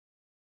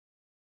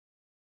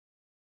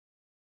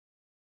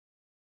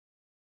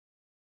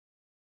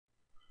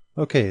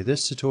Okay,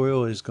 this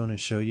tutorial is going to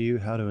show you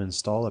how to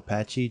install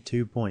Apache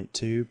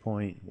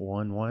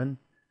 2.2.11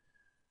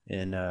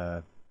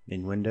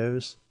 in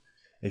Windows.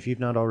 If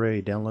you've not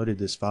already downloaded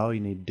this file, you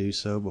need to do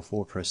so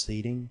before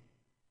proceeding.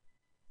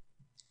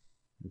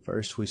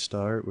 First we're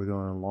going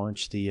to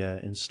launch the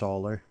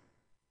installer.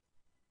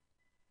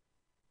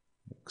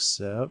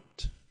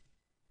 Accept.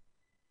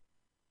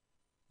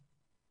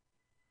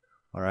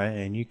 Alright,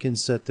 and you can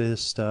set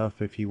this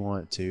stuff if you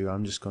want to.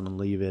 I'm just going to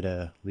leave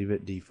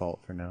it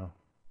default for now.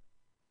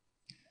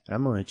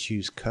 I'm going to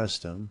choose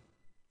custom,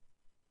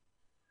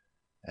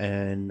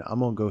 and I'm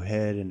going to go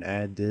ahead and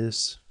add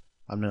this.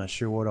 I'm not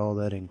sure what all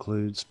that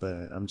includes,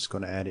 but I'm just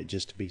going to add it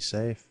just to be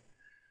safe.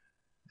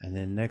 And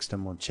then next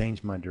I'm going to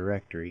change my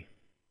directory.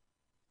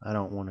 I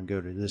don't want to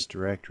go to this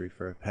directory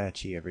for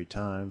Apache every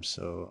time,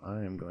 so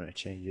I am going to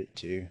change it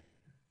to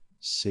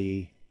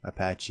C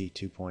Apache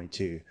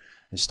 2.2.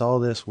 Install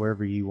this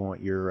wherever you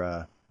want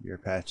your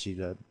Apache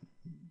to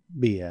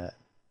be at.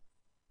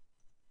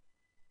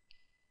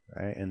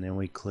 Right, and then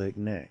we click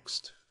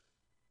next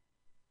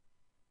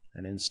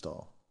and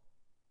install.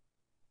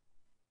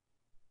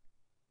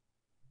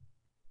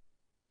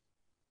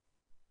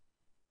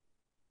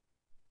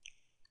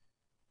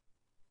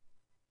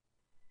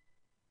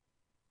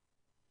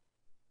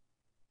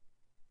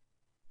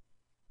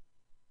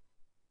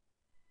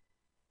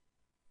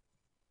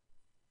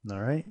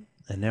 Alright,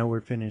 and now we're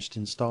finished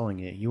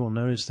installing it. You will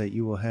notice that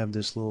you will have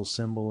this little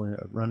symbol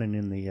running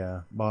in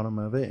the bottom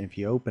of it. If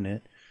you open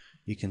it,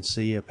 you can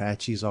see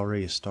Apache's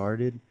already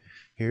started.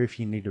 Here, if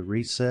you need to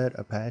reset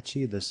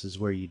Apache, this is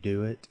where you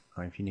do it,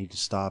 or if you need to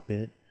stop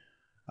it,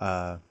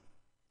 and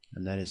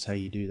that is how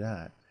you do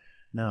that.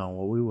 Now,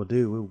 what we will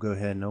do, we will go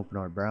ahead and open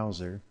our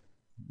browser,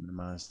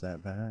 minimize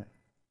that back,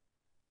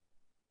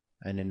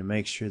 and then to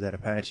make sure that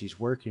Apache's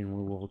working,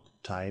 we will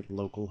type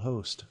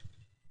localhost.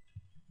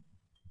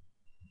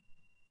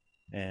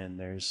 And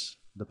there's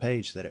the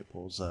page that it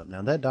pulls up.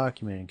 Now that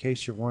document, in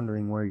case you're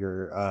wondering where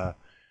your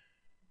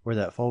where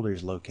that folder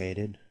is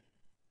located,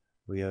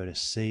 we go to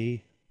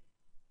C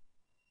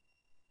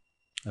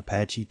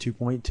Apache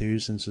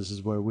 2.2, since this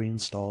is where we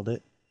installed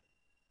it,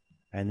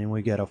 and then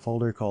we got a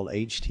folder called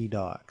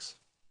htdocs.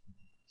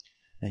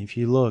 And if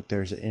you look,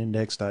 there's an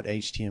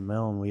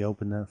index.html, and we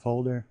open that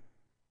folder,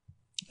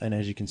 and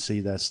as you can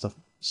see, that's the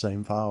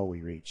same file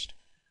we reached.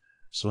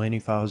 So any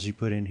files you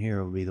put in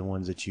here will be the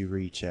ones that you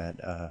reach at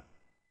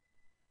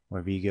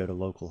wherever you go to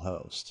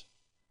localhost.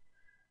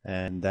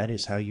 And that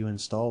is how you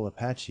install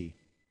Apache.